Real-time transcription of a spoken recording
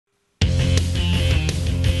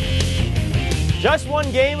Just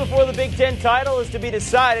one game before the Big Ten title is to be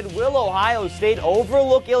decided. Will Ohio State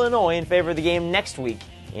overlook Illinois in favor of the game next week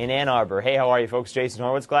in Ann Arbor? Hey, how are you, folks? Jason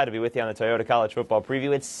Horowitz, glad to be with you on the Toyota College Football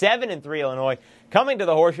Preview. It's 7-3 Illinois coming to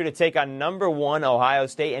the Horseshoe to take on number 1 Ohio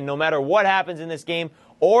State. And no matter what happens in this game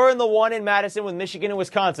or in the one in Madison with Michigan and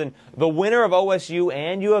Wisconsin, the winner of OSU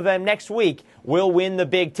and U of M next week will win the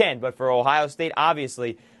Big Ten. But for Ohio State,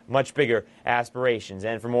 obviously, much bigger aspirations.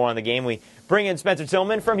 And for more on the game, we bring in Spencer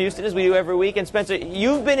Tillman from Houston, as we do every week. And Spencer,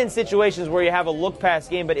 you've been in situations where you have a look-pass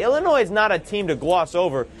game, but Illinois is not a team to gloss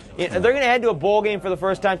over. They're going to head to a bowl game for the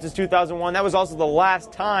first time since 2001. That was also the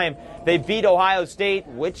last time they beat Ohio State,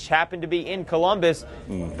 which happened to be in Columbus.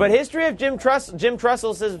 But history of Jim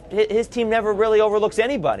Tressel says his team never really overlooks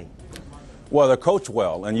anybody. Well, they're coached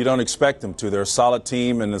well, and you don't expect them to. They're a solid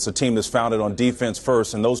team, and it's a team that's founded on defense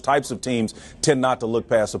first, and those types of teams tend not to look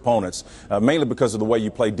past opponents, mainly because of the way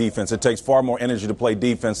you play defense. It takes far more energy to play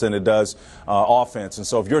defense than it does offense. And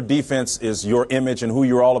so if your defense is your image and who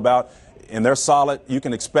you're all about, and they're solid, you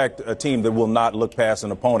can expect a team that will not look past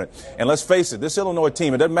an opponent. And let's face it, this Illinois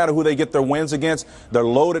team, it doesn't matter who they get their wins against, they're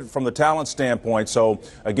loaded from the talent standpoint. So,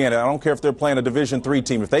 again, I don't care if they're playing a Division III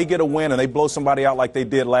team. If they get a win and they blow somebody out like they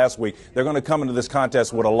did last week, they're going to come into this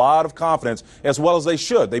contest with a lot of confidence, as well as they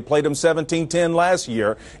should. They played them 17-10 last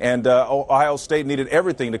year, and Ohio State needed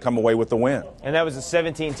everything to come away with the win. And that was a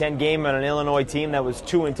 17-10 game on an Illinois team that was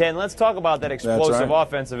 2-10. Let's talk about that explosive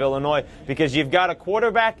offense of Illinois, because you've got a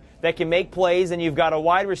quarterback that can make plays, and you've got a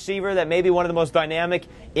wide receiver that may be one of the most dynamic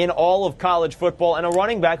in all of college football, and a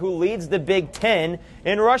running back who leads the Big Ten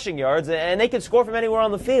in rushing yards, and they can score from anywhere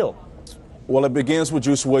on the field. Well, it begins with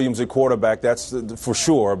Juice Williams at quarterback, that's for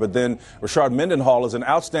sure. But then Rashard Mendenhall is an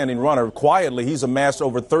outstanding runner. Quietly, he's amassed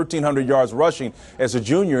over 1,300 yards rushing as a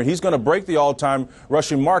junior, and he's going to break the all-time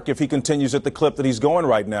rushing mark if he continues at the clip that he's going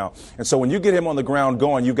right now. And so when you get him on the ground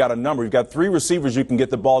going, you've got a number. You've got 3 receivers you can get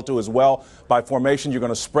the ball to as well. By formation, you're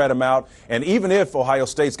going to spread them out. And even if Ohio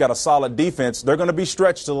State's got a solid defense, they're going to be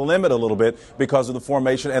stretched to the limit a little bit because of the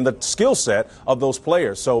formation and the skill set of those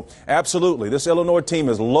players. So, absolutely, this Illinois team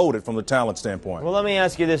is loaded from the talent standpoint. Well, let me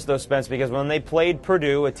ask you this, though, Spence, because when they played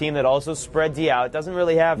Purdue, a team that also spreads you out, doesn't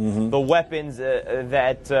really have the weapons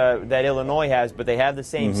that Illinois has, but they have the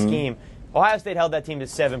same scheme. Ohio State held that team to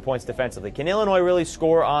 7 points defensively. Can Illinois really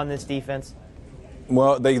score on this defense?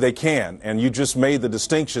 Well, they can, and you just made the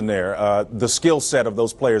distinction there, the skill set of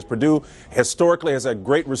those players. Purdue historically has had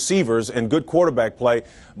great receivers and good quarterback play,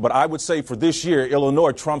 but I would say for this year,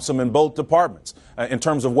 Illinois trumps them in both departments in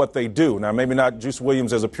terms of what they do. Now, maybe not Juice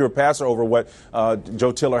Williams as a pure passer over what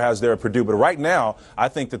Joe Tiller has there at Purdue, but right now, I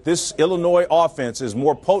think that this Illinois offense is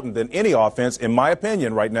more potent than any offense, in my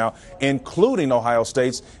opinion, right now, including Ohio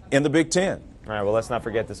State's in the Big Ten. All right, well, let's not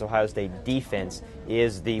forget this Ohio State defense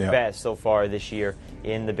is the best so far this year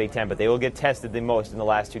in the Big Ten, but they will get tested the most in the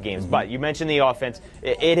last 2 games. But you mentioned the offense.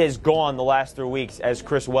 It has gone the last 3 weeks, as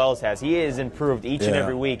Chris Wells has. He has improved each and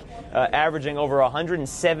every week, averaging over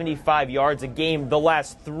 175 yards a game the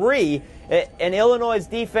last 3. And Illinois'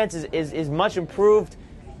 defense is much improved,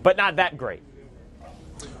 but not that great.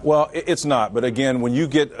 Well, it's not. But again, when you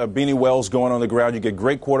get Beanie Wells going on the ground, you get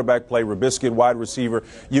great quarterback play, Rubisky wide receiver.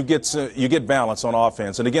 You get balance on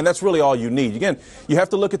offense. And again, that's really all you need. Again, you have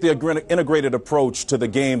to look at the integrated approach to the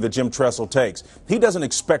game that Jim Tressel takes. He doesn't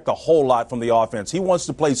expect a whole lot from the offense. He wants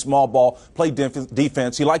to play small ball, play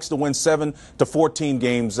defense. He likes to win 7-14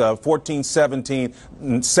 games, 14-17,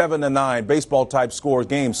 7-9, baseball-type score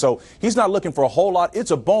games. So he's not looking for a whole lot. It's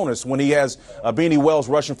a bonus when he has Beanie Wells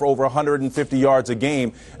rushing for over 150 yards a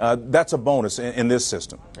game. That's a bonus in this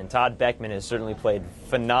system. And Todd Beckman has certainly played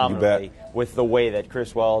phenomenally with the way that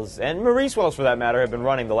Chris Wells and Maurice Wells, for that matter, have been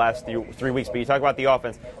running the last 3 weeks. But you talk about the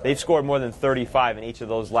offense, they've scored more than 35 in each of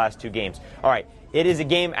those last 2 games. All right, it is a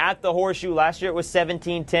game at the Horseshoe. Last year it was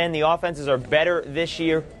 17-10. The offenses are better this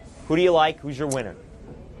year. Who do you like? Who's your winner?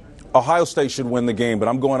 Ohio State should win the game, but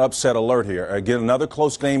I'm going upset alert here. Again, another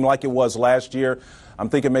close game like it was last year. I'm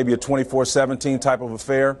thinking maybe a 24-17 type of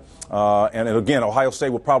affair. And again, Ohio State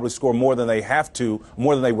will probably score more than they have to,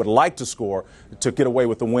 more than they would like to score to get away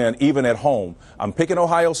with the win, even at home. I'm picking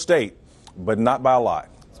Ohio State, but not by a lot.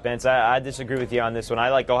 Spence, I disagree with you on this one. I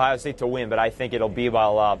like Ohio State to win, but I think it'll be by a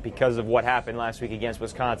lot because of what happened last week against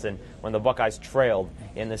Wisconsin when the Buckeyes trailed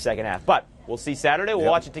in the second half. But we'll see Saturday. We'll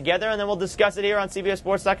watch it together, and then we'll discuss it here on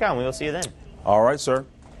CBSSports.com. We will see you then. All right, sir.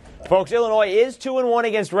 Folks, Illinois is 2-1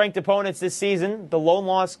 against ranked opponents this season. The lone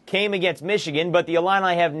loss came against Michigan, but the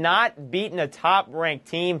Illini have not beaten a top-ranked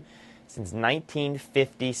team since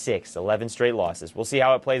 1956, 11 straight losses. We'll see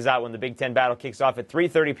how it plays out when the Big Ten battle kicks off at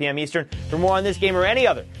 3:30 p.m. Eastern. For more on this game or any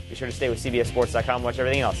other, be sure to stay with CBSSports.com. Watch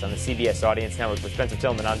everything else on the CBS Audience Network. For Spencer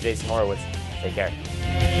Tillman, I'm Jason Horowitz. Take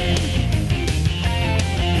care.